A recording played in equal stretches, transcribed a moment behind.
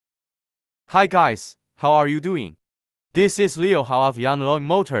Hi guys, how are you doing? This is Leo Hao of Yanlong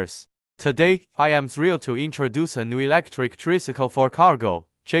Motors. Today, I am thrilled to introduce a new electric tricycle for cargo,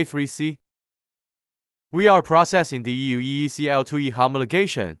 J3C. We are processing the EU EEC-L2E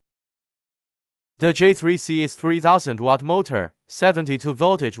homologation. The J3C is 3000 watt motor, 72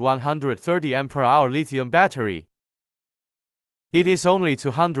 voltage 130 Ah lithium battery. It is only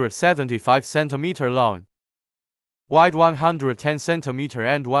 275 cm long, wide 110 cm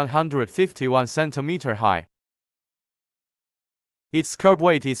and 151 cm high. Its curb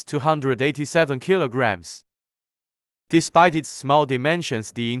weight is 287 kilograms. Despite its small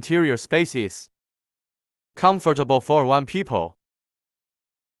dimensions, the interior space is comfortable for one people.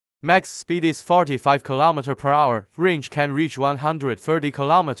 Max speed is 45 km/h, range can reach 130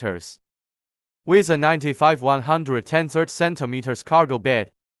 km. With a 95-110 cm cargo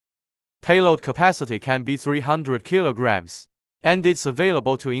bed, payload capacity can be 300 kilograms, and it's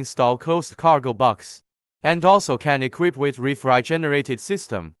available to install closed cargo box, and also can equip with refrigerated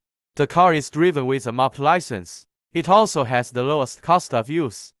system. The car is driven with a MOP license. It also has the lowest cost of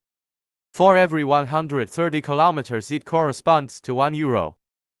use. For every 130 kilometers it corresponds to €1.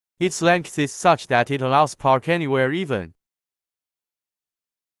 Its length is such that it allows park anywhere even.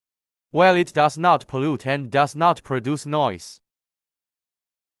 Well, it does not pollute and does not produce noise.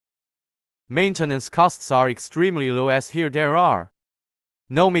 Maintenance costs are extremely low, as here there are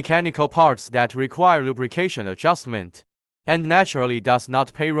no mechanical parts that require lubrication adjustment, and naturally does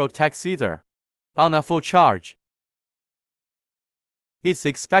not pay road tax either, on a full charge. It's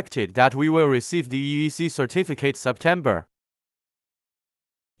expected that we will receive the EEC certificate September,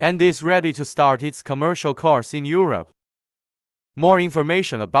 and is ready to start its commercial course in Europe. More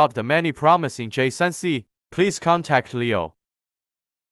information about the many promising J3C, please contact Leo.